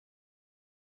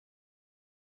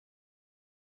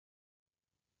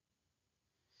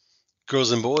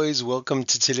Girls and boys, welcome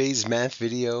to today's math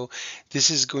video. This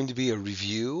is going to be a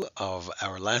review of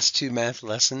our last two math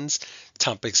lessons,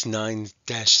 topics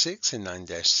 9-6 and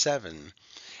 9-7.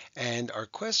 And our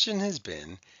question has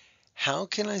been, how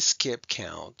can I skip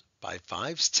count by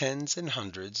fives, tens, and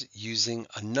hundreds using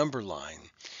a number line?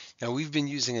 Now we've been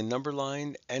using a number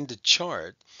line and a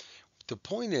chart. The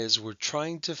point is we're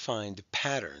trying to find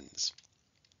patterns.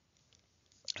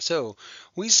 So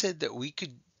we said that we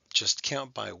could just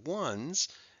count by ones,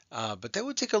 but that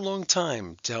would take a long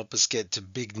time to help us get to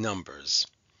big numbers.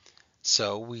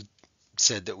 So we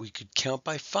said that we could count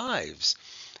by fives,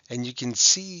 and you can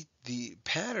see the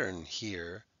pattern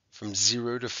here from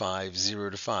 0 to 5,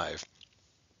 0 to 5.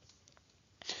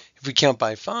 If we count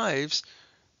by fives,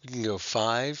 we can go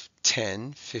 5,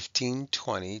 10, 15,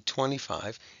 20,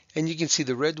 25, and you can see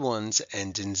the red ones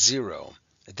end in 0.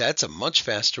 That's a much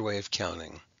faster way of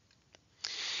counting.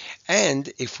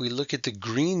 And if we look at the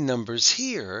green numbers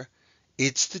here,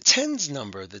 it's the tens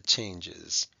number that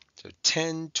changes. So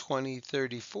 10, 20,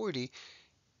 30, 40,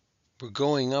 we're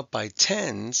going up by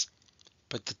tens,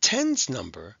 but the tens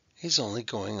number is only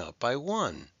going up by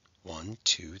 1. 1,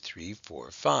 2, 3,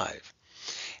 4, 5.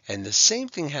 And the same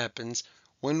thing happens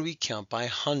when we count by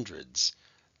hundreds.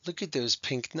 Look at those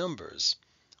pink numbers.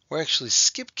 We're actually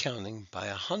skip counting by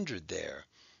 100 there,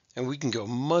 and we can go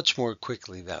much more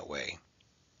quickly that way.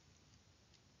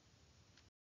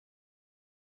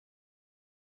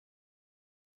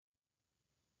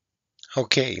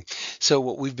 Okay, so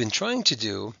what we've been trying to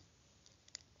do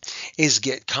is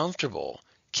get comfortable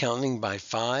counting by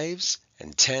fives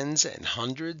and tens and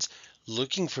hundreds,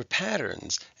 looking for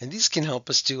patterns, and these can help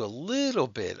us do a little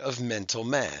bit of mental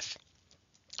math.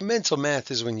 Mental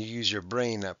math is when you use your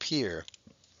brain up here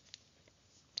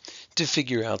to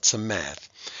figure out some math.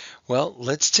 Well,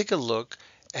 let's take a look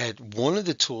at one of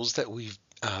the tools that we've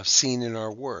seen in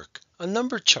our work, a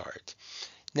number chart.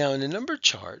 Now, in a number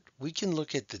chart, we can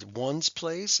look at the ones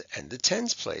place and the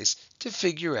tens place to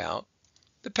figure out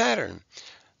the pattern.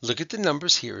 Look at the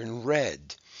numbers here in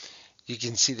red. You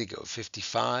can see they go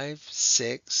 55,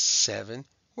 6, 7.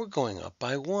 We're going up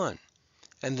by 1.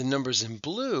 And the numbers in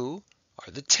blue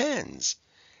are the tens.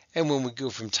 And when we go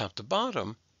from top to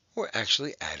bottom, we're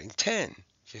actually adding 10.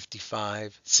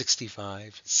 55,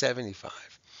 65,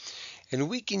 75. And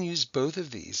we can use both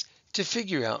of these to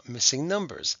figure out missing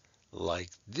numbers, like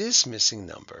this missing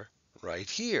number right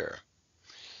here.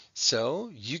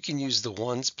 So you can use the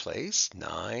ones place,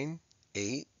 9,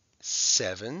 8,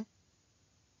 7.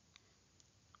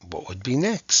 What would be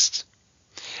next?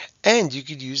 And you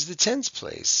could use the tens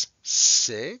place,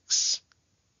 6,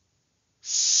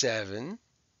 7.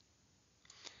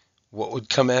 What would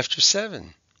come after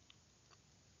 7?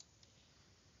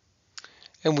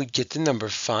 And we'd get the number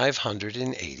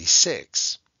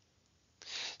 586.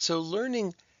 So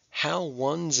learning how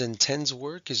ones and tens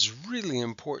work is really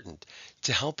important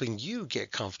to helping you get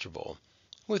comfortable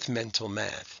with mental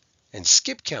math and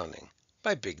skip counting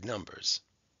by big numbers.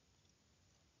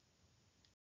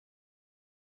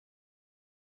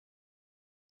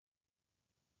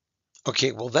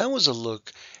 Okay, well that was a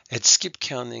look at skip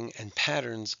counting and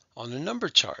patterns on a number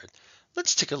chart.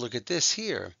 Let's take a look at this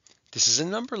here. This is a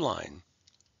number line.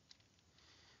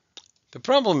 The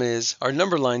problem is our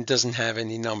number line doesn't have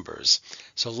any numbers.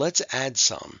 So let's add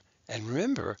some. And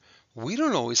remember, we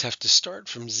don't always have to start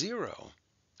from 0.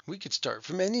 We could start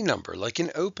from any number, like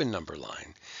an open number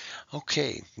line.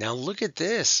 Okay, now look at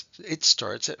this. It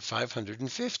starts at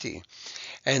 550.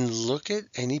 And look at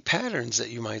any patterns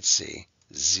that you might see.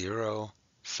 0,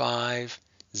 5,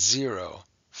 0,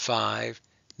 5,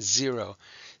 0.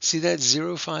 See that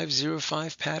 0, 5, 0,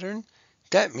 5 pattern?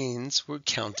 That means we're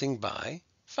counting by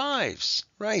fives,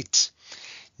 right?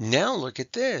 Now look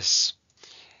at this.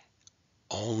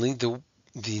 Only the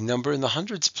number in the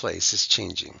hundreds place is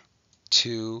changing.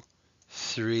 2,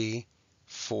 3,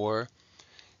 4.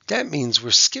 That means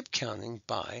we're skip counting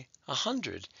by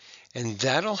 100. And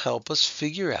that'll help us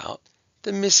figure out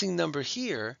the missing number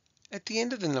here at the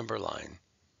end of the number line,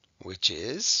 which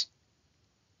is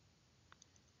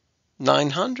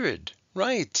 900,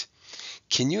 right?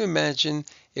 Can you imagine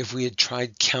if we had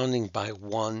tried counting by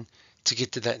 1 to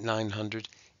get to that 900?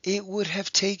 It would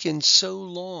have taken so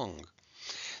long.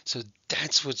 So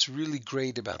that's what's really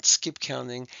great about skip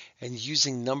counting and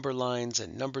using number lines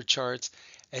and number charts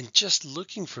and just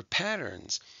looking for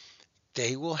patterns.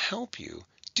 They will help you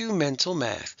do mental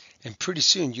math, and pretty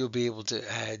soon you'll be able to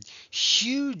add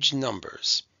huge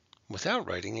numbers without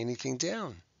writing anything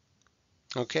down.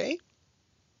 Okay?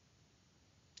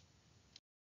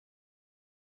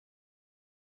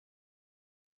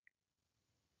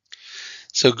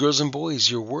 So girls and boys,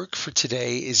 your work for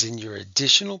today is in your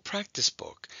additional practice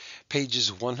book,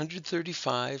 pages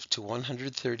 135 to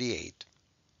 138.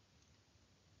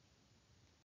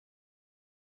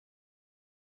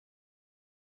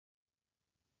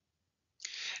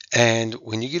 And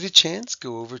when you get a chance,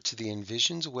 go over to the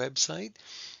Envisions website.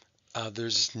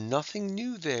 There's nothing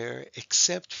new there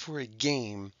except for a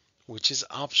game, which is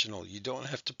optional. You don't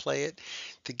have to play it.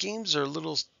 The games are a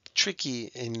little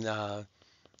tricky in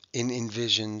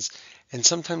Envisions, and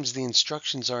sometimes the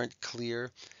instructions aren't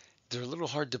clear. They're a little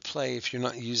hard to play if you're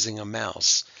not using a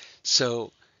mouse.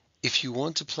 So if you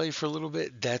want to play for a little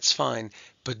bit, that's fine,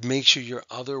 but make sure your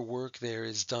other work there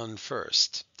is done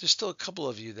first. There's still a couple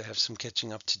of you that have some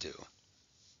catching up to do.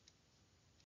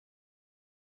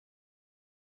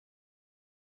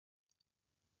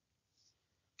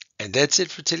 And that's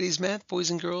it for today's math,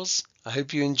 boys and girls. I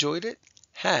hope you enjoyed it.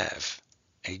 Have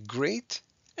a great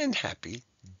and happy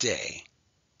day.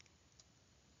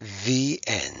 The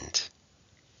end.